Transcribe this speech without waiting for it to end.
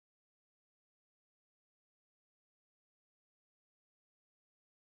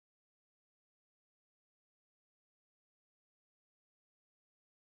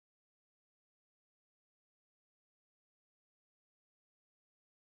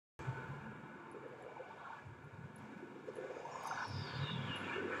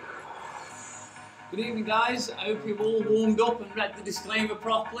Good evening, guys. I hope you've all warmed up and read the disclaimer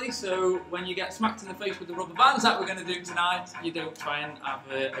properly, so when you get smacked in the face with the rubber bands that we're going to do tonight, you don't try and have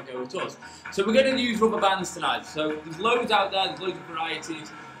a go at us. So we're going to use rubber bands tonight. So there's loads out there, there's loads of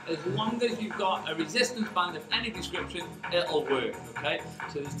varieties. As long as you've got a resistance band of any description, it'll work, okay?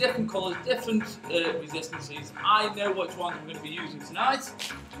 So there's different colours, different resistances. I know which one I'm going to be using tonight,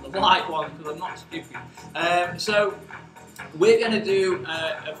 the light one, because I'm not stupid. So we're going to do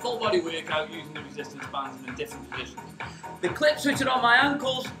a full body workout using the resistance bands in different positions. The clips which are on my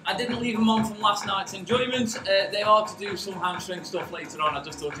ankles, I didn't leave them on from last night's enjoyment. They are to do some hamstring stuff later on. I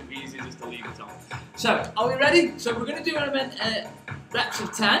just thought it'd be easier just to leave it on. So, are we ready? So we're going to do reps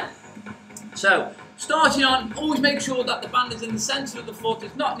of 10. So, starting on, always make sure that the band is in the centre of the foot,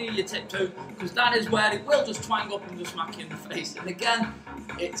 it's not near your tiptoe, because that is where it will just twang up and just smack you in the face. And again,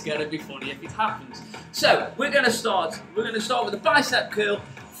 it's going to be funny if it happens. So, we're going to start with a bicep curl,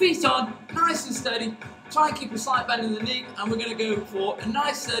 feet on, nice and steady, try and keep a slight bend in the knee, and we're going to go for a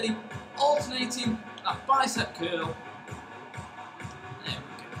nice steady, alternating that bicep curl. There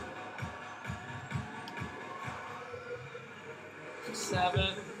we go.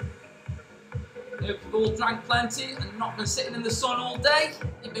 7. Hope you've all drank plenty and not been sitting in the sun all day.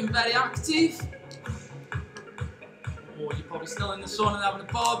 You've been very active. Or you're probably still in the sun and having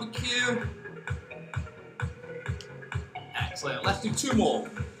a barbecue. Excellent. Let's do 2 more.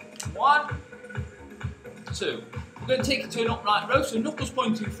 1, 2. We're going to take it to an upright row, so knuckles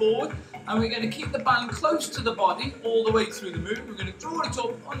pointing forward, and we're going to keep the band close to the body all the way through the move. We're going to draw it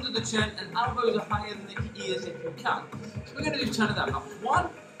up under the chin, and elbows are higher than the ears if you can. So we're going to do 10 of them. That's 1,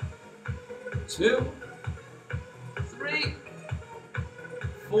 2, 3,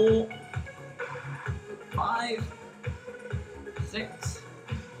 4, 5, 6,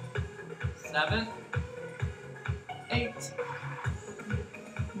 7, 8,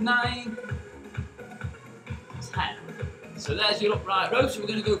 9, 10. So there's your upright row. So we're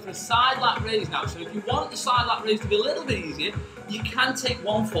going to go for a side lat raise now. So if you want the side lat raise to be a little bit easier, you can take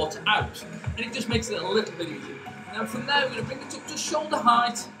one foot out, and it just makes it a little bit easier. And then from there, we're going to bring it up to shoulder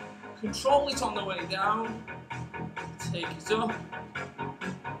height, control it on the way down, take it up.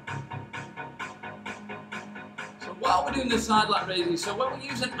 So while we're doing the side lat raises, so when we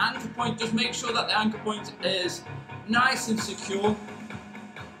use an anchor point, just make sure that the anchor point is nice and secure.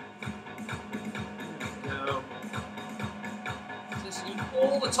 There we go. Just use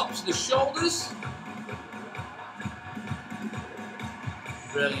all the tops of the shoulders.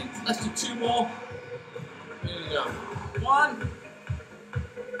 Brilliant. Let's do 2 more. Here we go. 1,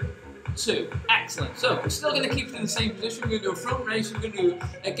 2. Excellent. So we're still going to keep it in the same position. We're going to do a front raise. We're going to do,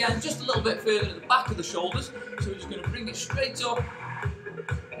 again, just a little bit further at the back of the shoulders. So we're just going to bring it straight up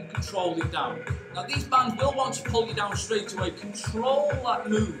and control it down. Now these bands will want to pull you down straight away. Control that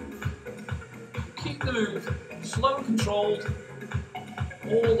move. Keep the move slow and controlled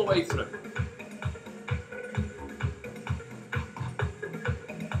all the way through.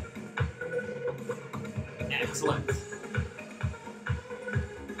 Excellent.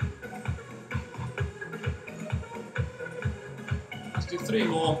 Let's do 3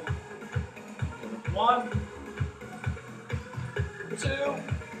 more. 1, 2,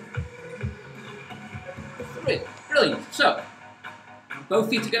 3. Brilliant. So, both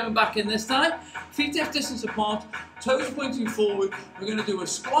feet are going back in this time. Feet hip distance apart, toes pointing forward. We're going to do a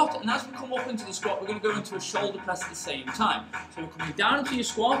squat, and as we come up into the squat, we're going to go into a shoulder press at the same time. So we're coming down into your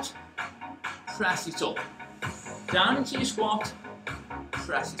squat, press it up. Down into your squat,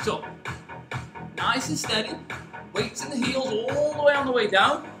 press it up. Nice and steady. Weights in the heels all the way on the way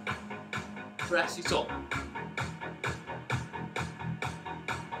down. Press it up.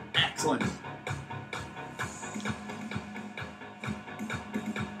 Excellent.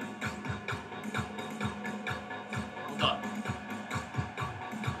 Well done.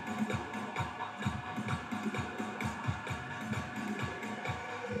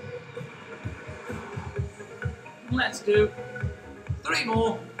 Let's do 3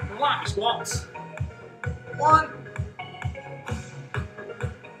 more lat squats. 1,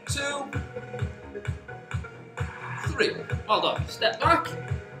 2, 3. Well done. Step back.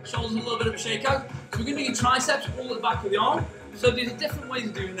 Shoulders a little bit of a shake out. So we're going to do your triceps all at the back of the arm. So there's different ways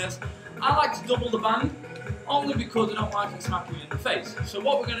of doing this. I like to double the band, only because I don't like it smacking you in the face. So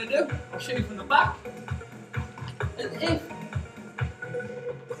what we're going to do, I'll show you from the back. As if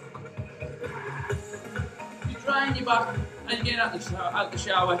you're drying your back and you're getting out the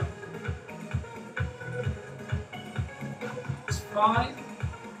shower. It's 5,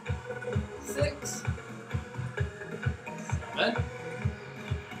 6, 7,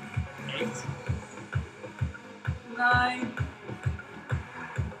 8, 9,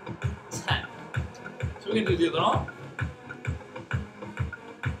 10. we're going to do the other arm.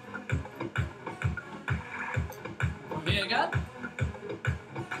 From here again.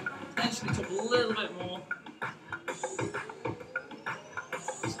 Potentially up a little bit more.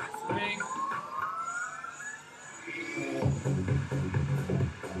 3,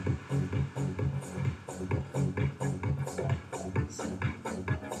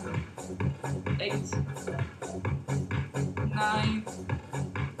 8, 9,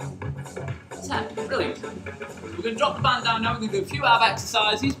 10. Brilliant. We're going to drop the band down now. We're going to do a few ab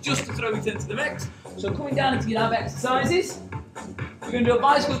exercises just to throw it into the mix. So coming down into your ab exercises, we're going to do a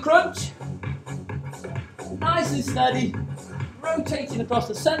bicycle crunch. Nice and steady, rotating across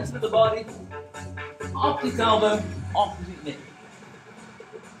the centre of the body, opposite elbow, opposite knee.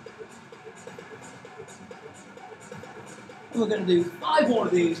 And we're going to do 5 more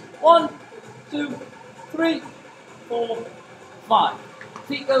of these. 1, 2, 3, 4, 5.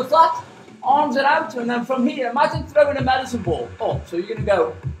 Feet go flat, arms are out, and then from here, imagine throwing a medicine ball up. So you're going to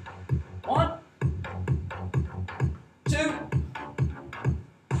go 1, 2,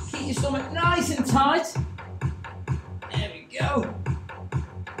 keep your stomach nice and tight. There we go.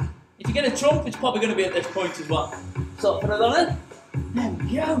 If you get a trump, it's probably going to be at this point as well. So put it on in. There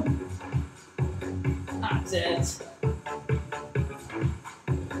we go. That's it.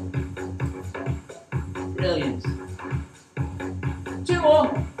 Brilliant. 2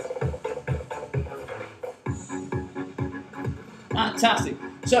 more. Fantastic.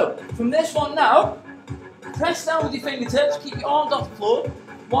 So from this one now, press down with your fingertips, keep your arms off the floor.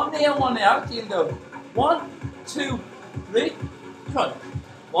 1 knee in, 1 knee out. You can go 1, 2, 3, crunch.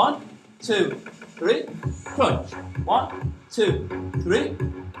 1, 2, 3, crunch. 1, 2, 3,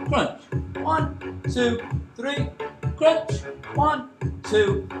 crunch. 1, 2, 3, crunch. 1,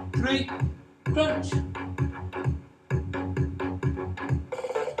 2, 3, crunch.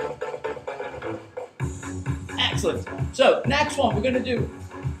 Excellent. So next one, we're going to do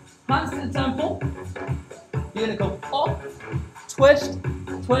hands to the temple. You're going to go up, twist,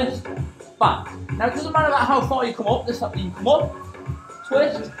 twist, back. Now it doesn't matter about how far you come up. This time you can come up,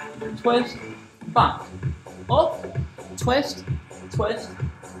 twist, twist, back. Up, twist, twist,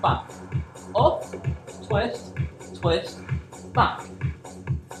 back. Up, twist, twist, back.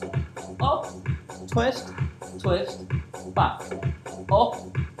 Up, twist, twist, back. Up,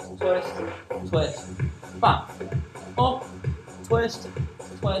 twist, twist, back. Up, twist,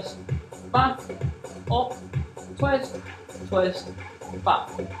 twist, back. Up, twist, twist, back.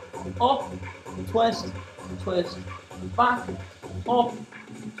 Up, twist, twist, back. Up,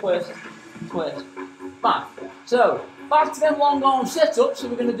 twist, twist, back. So, back to them long arm sit-ups. So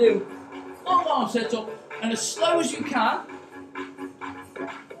we're going to do long arm sit-up and as slow as you can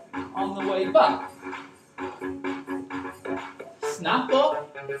on the way back. Snap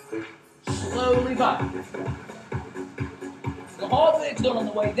up, slowly back. The hard work's done on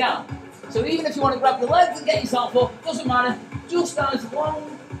the way down. So even if you want to grab your legs and get yourself up, doesn't matter, just as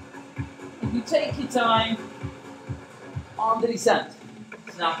long as you take your time on the descent.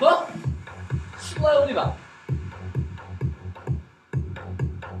 Snap up, slowly back.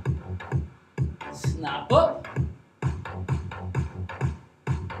 Snap up.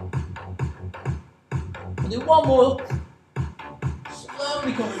 We'll do one more.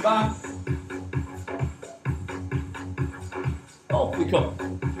 Slowly coming back. Up we come.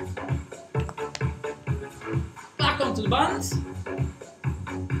 Back onto the bands.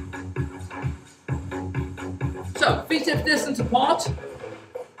 So, feet hip distance apart.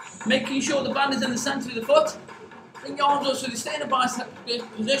 Making sure the band is in the centre of the foot. Bring your arms up so they stay in a bicep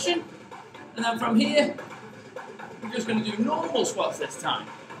position. And then from here, we're just going to do normal squats this time.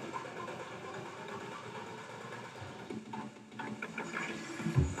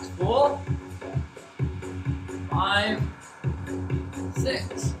 That's 4, 5,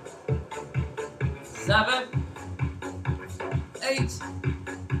 6, 7, 8,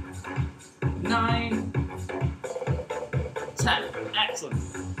 9, 10. Excellent.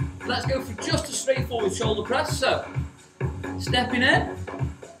 Let's go for just a straightforward shoulder press. So, stepping in,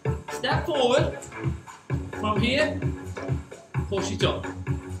 step forward. From here, push it up.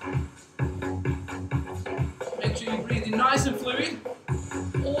 Make sure you're breathing nice and fluid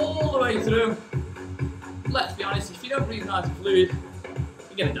all the way through. Let's be honest, if you don't breathe nice and fluid,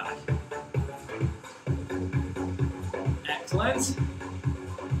 you're going to die. Excellent.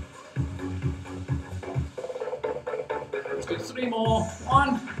 Let's do 3 more.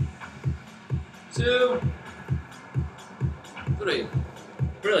 1, 2, 3.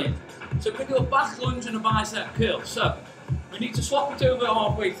 Brilliant. So we're going to do a back lunge and a bicep curl. So we need to swap it over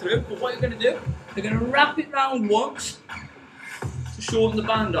halfway through, but what you're going to do, you're going to wrap it round once to shorten the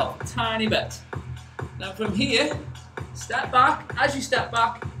band off a tiny bit. Then from here, step back. As you step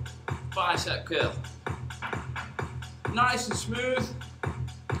back, bicep curl. Nice and smooth.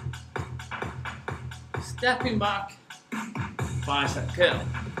 Stepping back, bicep curl.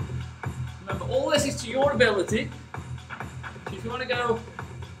 Remember, all this is to your ability. So if you want to go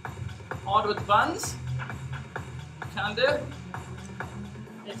harder with the bands, you can do.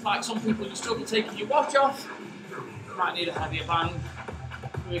 If, like some people, you struggle taking your watch off, you might need a heavier band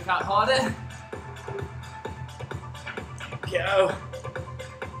to work out harder. Go.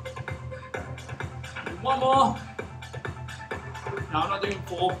 One more. No, I'm not doing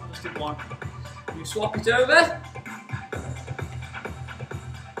 4, just do 1. You swap it over.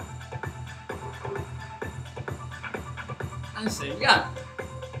 And same again.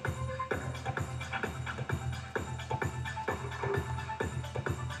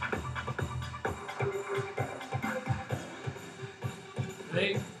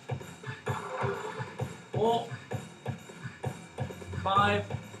 Three, 4, 5,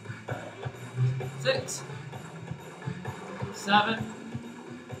 6, 7,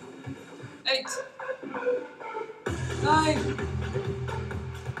 8, 9.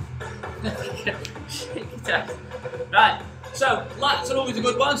 Shake it out. Right, so lats are always a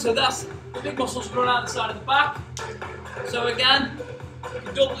good one. So that's the big muscles run out the side of the back. So again, you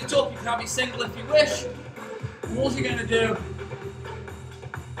can double it up, you can have it single if you wish. And what you're going to do,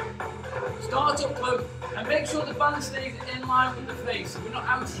 start up close and make sure the band stays in line with the face. So we're not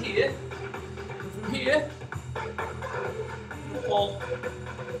out here. From here, you pull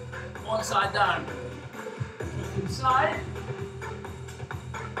one side down. Inside,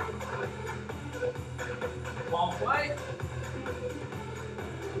 halfway,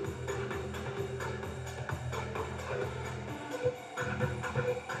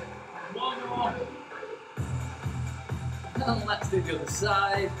 one more, and let's do the other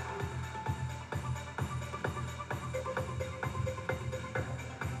side.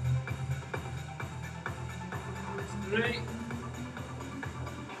 3,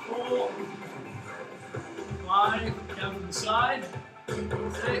 4, 5, down from the side,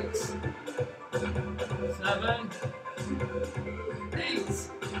 6, 7, 8,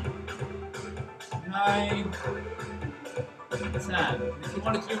 9, 10. If you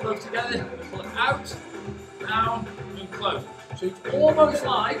wanted to do both together, pull it out, down, and close. So it's almost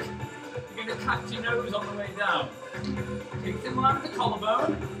like you're going to catch your nose on the way down. Take it in line with the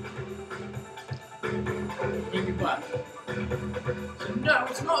collarbone. Bring it back. So no,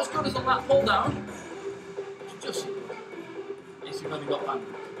 it's not as good as on that pull down. It's just if you've only got bandage.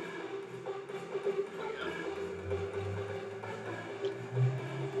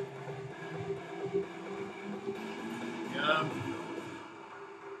 Go.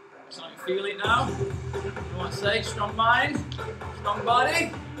 So you feel it now. You want to say strong mind, strong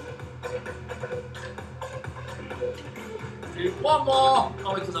body. Do one more.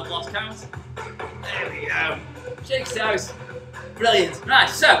 Oh, because I've lost count. There we go. Shakes out. Brilliant. Right,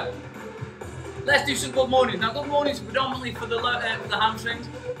 so let's do some good mornings. Now, good mornings are predominantly for the hamstrings,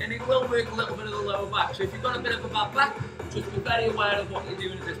 and it will work a little bit of the lower back. So if you've got a bit of a bad back, just be very aware of what you're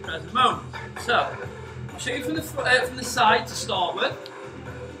doing at this present moment. So I'll show you from the side to start with.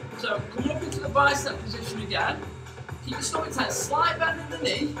 So coming up into the bicep position again. Keep your stomach tight. Slight bend in the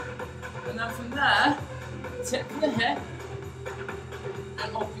knee, and then from there, tip from the hip.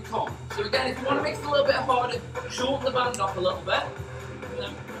 And up you come. So again, if you want to make it a little bit harder, shorten the band off a little bit. And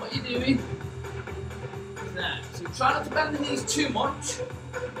then what you're doing is there. So try not to bend the knees too much.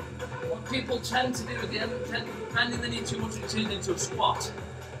 What people tend to do at the end, bending the knee too much, it turns into a squat.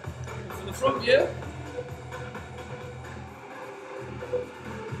 And from the front view,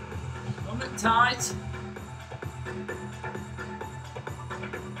 stomach tight.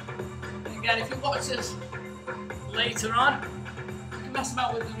 And again, if you watch this later on, mess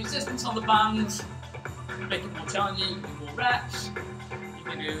about with the resistance on the bands, make it more challenging. You can do more reps, you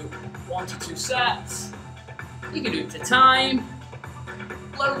can do 1 to 2 sets, you can do it to time,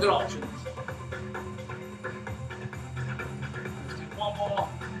 loads of options. Let's do one more.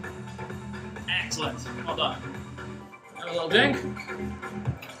 Excellent, well done. Have a little drink.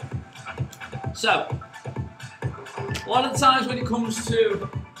 So, a lot of the times when it comes to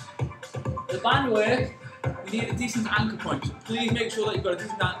the band work, you need a decent anchor point, so please make sure that you've got a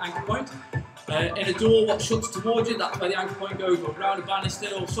decent anchor point. In a door what shuts towards you, that's where the anchor point goes, or around a banister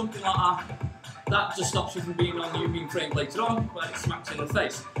or something like that. That just stops you from being on you being framed later on, where it smacks you in the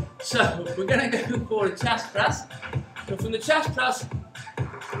face. So we're going to go for a chest press. So from the chest press,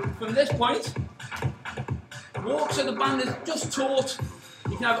 from this point, walk so the band is just taut.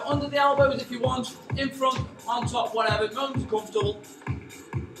 You can have it under the elbows if you want, in front, on top, whatever, as long as it's comfortable.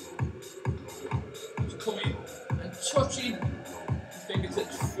 coming and touching the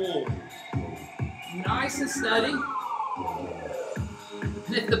fingertips forward. Nice and steady.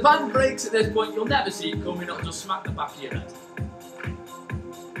 And if the band breaks at this point, you'll never see it coming, it'll just smack the back of your head.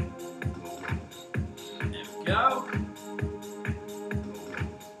 There we go.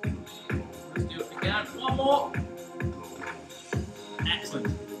 Let's do it again. One more. Excellent.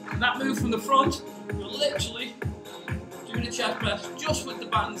 And that move from the front, you're literally doing a chest press just with the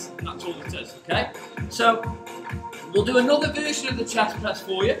bands, and that's all it is, okay? So, we'll do another version of the chest press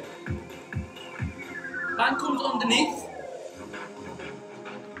for you. Band comes underneath.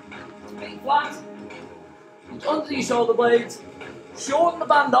 Feet flat. It's under your shoulder blades. Shorten the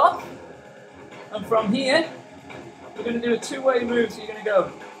band off. And from here, we're going to do a two-way move. So you're going to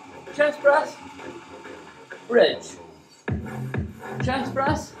go chest press, bridge. Chest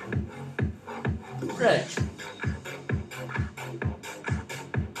press, bridge.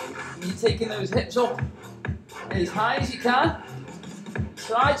 And you're taking those hips up as high as you can.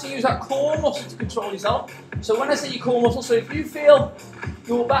 Try to use that core muscle to control yourself. So when I say your core muscle, so if you feel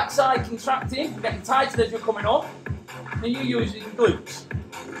your backside contracting, getting tighter as you're coming up, then you use your glutes.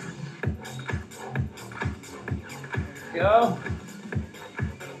 Go.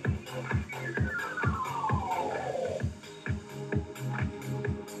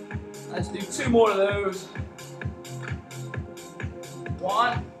 Let's do two more of those.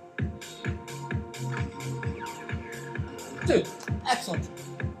 1, 2. Excellent.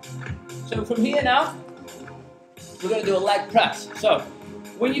 So from here now, we're going to do a leg press. So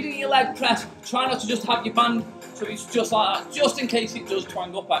when you do your leg press, try not to just have your band so it's just like that, just in case it does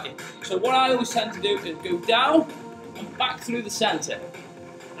twang up at you. So what I always tend to do is go down and back through the centre.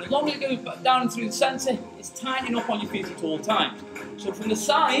 And as long as it goes back down and through the centre, it's tightening up on your feet at all times. So from the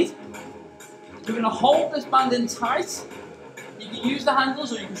side, you're going to hold this band in tight. You can use the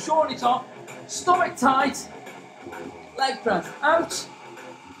handles or you can shorten it up. Stomach tight. Leg press out.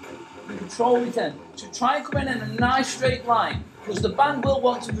 And control it in. So try and come in a nice straight line, because the band will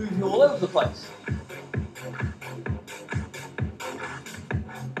want to move you all over the place.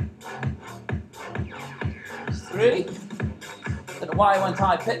 It's 3. Don't know why I went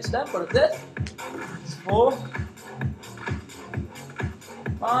high pitched then, but I did. It's 4.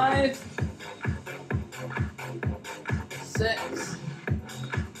 5. 6.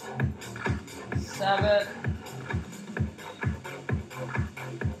 7.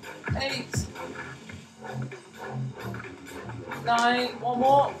 8. 9. One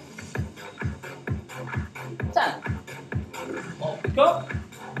more. 10. Off we go.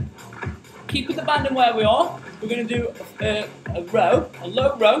 Keeping the band in where we are, we're going to do a row, a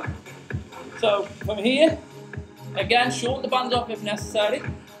low row. So from here, again, shorten the band off if necessary.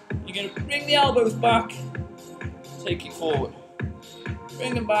 You're going to bring the elbows back, take it forward.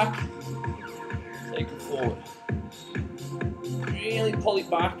 Bring them back, take it forward. Really pull it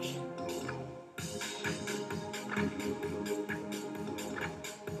back.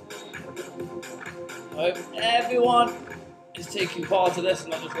 I hope everyone is taking part of this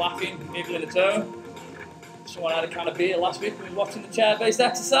and not just laughing, giggling at home. Someone had a can of beer last week when we were watching the chair-based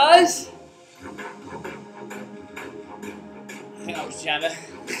exercise. I think that was Gemma.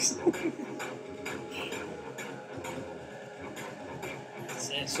 That's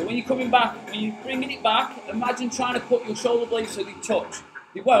it. So when you're coming back, when you're bringing it back, imagine trying to put your shoulder blades so they touch.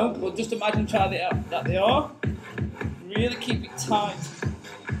 They won't, but just imagine that they are. Really keep it tight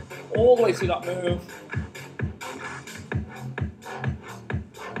all the way through that move.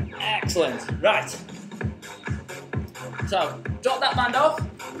 Excellent. Right. So, drop that band off.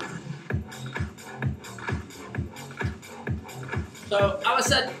 So, as I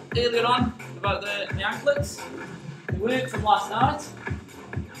said earlier on about the anklets, they worked from last night.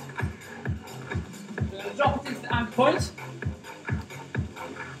 We're going to drop it into the ankle point.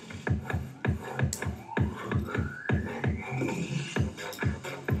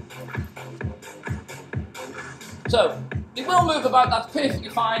 So, they will move about, that's perfectly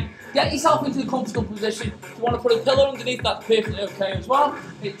fine. Get yourself into a comfortable position. If you want to put a pillow underneath, that's perfectly okay as well.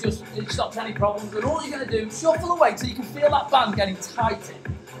 It stops any problems. And all you're going to do, shuffle away till you can feel that band getting tighter.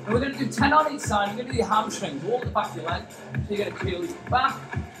 And we're going to do 10 on each side. We're going to do your hamstrings, all at the back of your leg. So you're going to peel these back.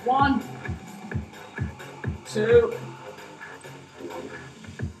 1, 2,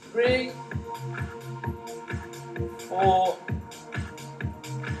 3, 4,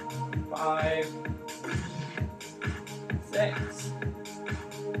 5, 6,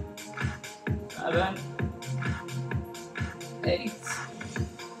 7, 8,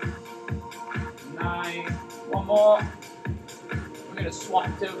 9, one more. We're going to swap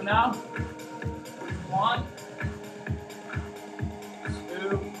it over now. 1,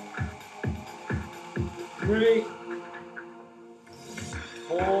 2, 3,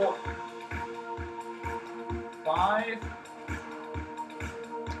 4, 5,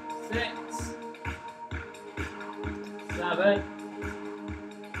 6, 7,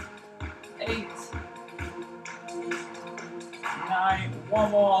 8, 9,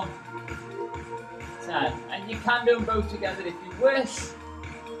 one more, 10. And you can do them both together if you wish,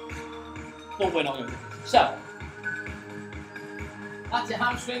 but we're not going to. So, that's your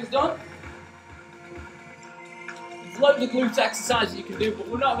hamstrings done. There's loads of glute exercises you can do, but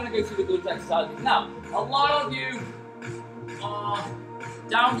we're not going to go through the glute exercises. Now, a lot of you are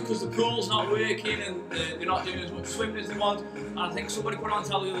down because the pool's not working and you're not doing as much swimming as they want. And I think somebody put on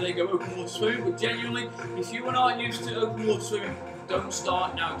telly the other day, go open water swimming, but genuinely, if you are not used to open water swimming, don't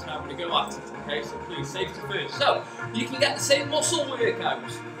start now to having to go at it, okay? So please, safety first. So, you can get the same muscle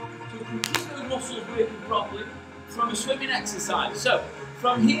workouts, so you can keep those muscles working properly from a swimming exercise. So,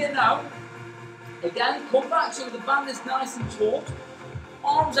 from here now, again, come back so the band is nice and taut,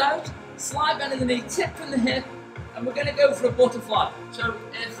 arms out, slight bend in the knee, tip from the hip, and we're going to go for a butterfly. So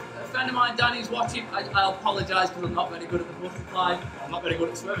if a friend of mine, Danny's watching, I'll apologise because I'm not very good at the butterfly. I'm not very good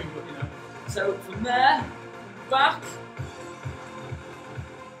at swimming, but you know. So from there, back.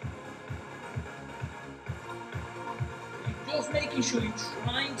 You're just making sure you're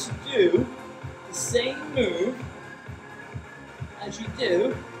trying to do the same move as you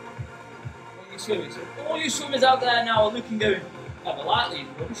do when you're swimming. So all you swimmers out there now are looking going, have a light lead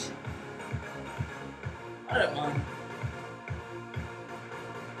rubbish. I don't mind.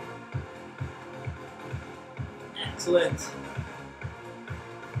 Excellent.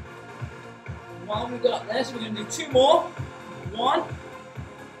 While we've got this, we're going to do 2 more. 1,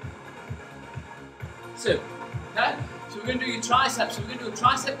 2. Okay? So we're going to do your triceps. So we're going to do a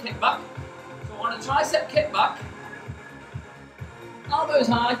tricep kickback. So on a tricep kickback, elbows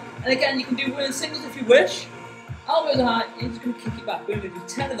high, and again you can do one singles if you wish. Elbows high, and you're just going to kick it back. We're going to do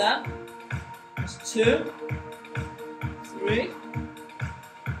 10 of them. That's 2, 3,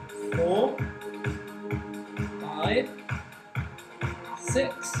 4, 5,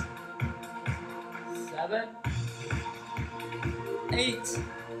 6, 7, 8,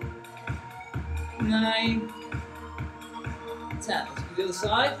 9, 10. Let's do the other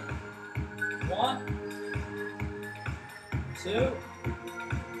side. 1, 2,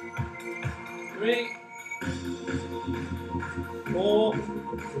 3, 4,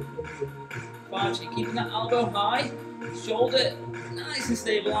 5. So you're keeping that elbow high, shoulder nice and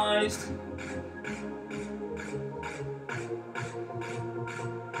stabilised.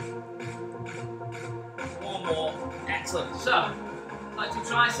 One more. Excellent. So, like your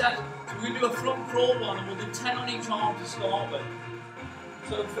triceps, so we're going to do a front crawl one and we'll do 10 on each arm to start with.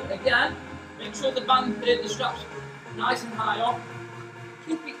 So again, make sure the band, the straps nice and high up.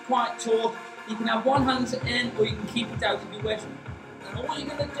 Keep it quite taut. You can have one hand in or you can keep it out if you wish. And all you're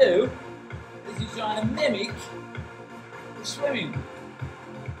going to do is you're trying to mimic the swimming.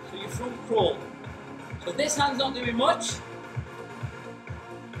 So your front crawl. So this hand's not doing much.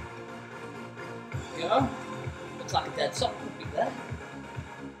 There you go. Looks like a dead sock puppy there.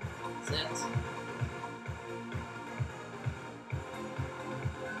 That's it.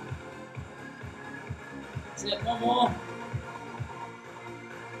 That's it, one more.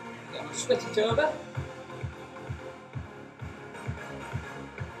 I'm going to switch it over.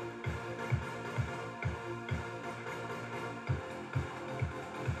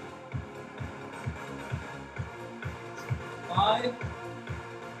 Five,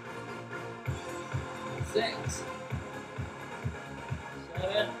 6,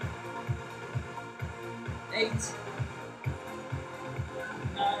 7, 8,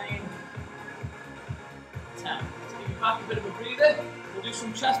 9, 10. Let's give you back a bit of a breather. We'll do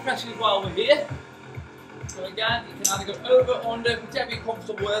some chest presses while we're here. So again, you can either go over, under, whatever you're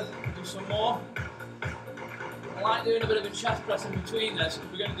comfortable with. We'll do some more. I like doing a bit of a chest press in between this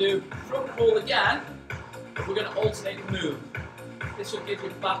because we're going to do front crawl again, but we're going to alternate the move. This will give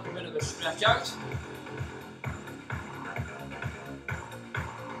your back a bit of a stretch out.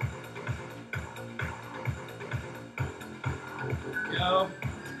 Go.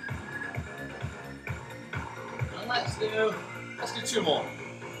 And let's do 2 more.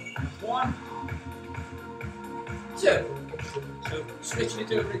 1, 2. So switching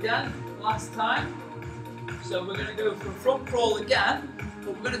it over again, last time. So we're going to go for a front crawl again,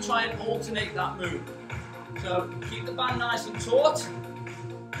 but we're going to try and alternate that move. So keep the band nice and taut.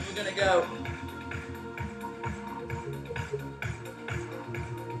 We're going to go.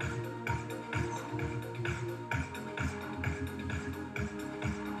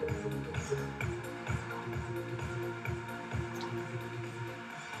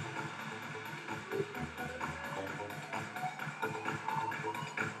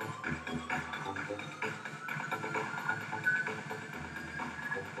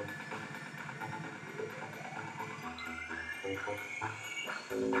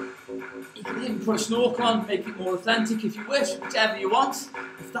 You can even put a snorkel on, make it more authentic if you wish, whichever you want,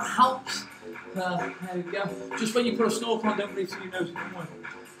 if that helps. There we go. Just when you put a snorkel on, don't breathe through your nose.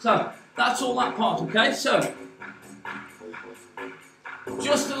 So, that's all that part, okay? So,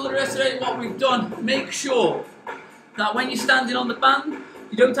 just to reiterate what we've done, make sure that when you're standing on the band,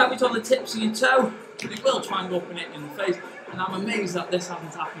 you don't have it on the tips of your toe, but it will try and go up and hit you in the face. And I'm amazed that this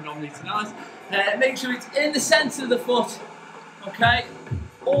hasn't happened on me tonight. Make sure it's in the centre of the foot, okay?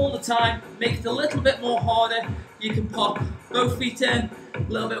 All the time. Make it a little bit more harder. You can pop both feet in, a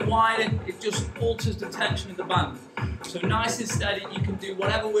little bit wider. It just alters the tension of the band. So nice and steady, you can do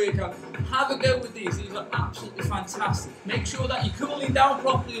whatever workout. Have a go with these. These are absolutely fantastic. Make sure that you're cooling down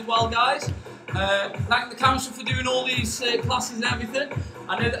properly as well, guys. Thank the council for doing all these classes and everything.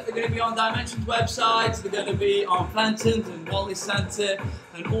 I know that they're going to be on Dimensions websites, they're going to be on Fenton's and Wallace Centre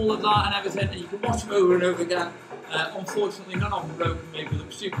and all of that and everything, and you can watch them over and over again. Unfortunately, none of them broken, maybe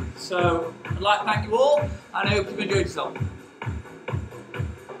look stupid. So I'd like to thank you all, and I hope you've enjoyed yourself.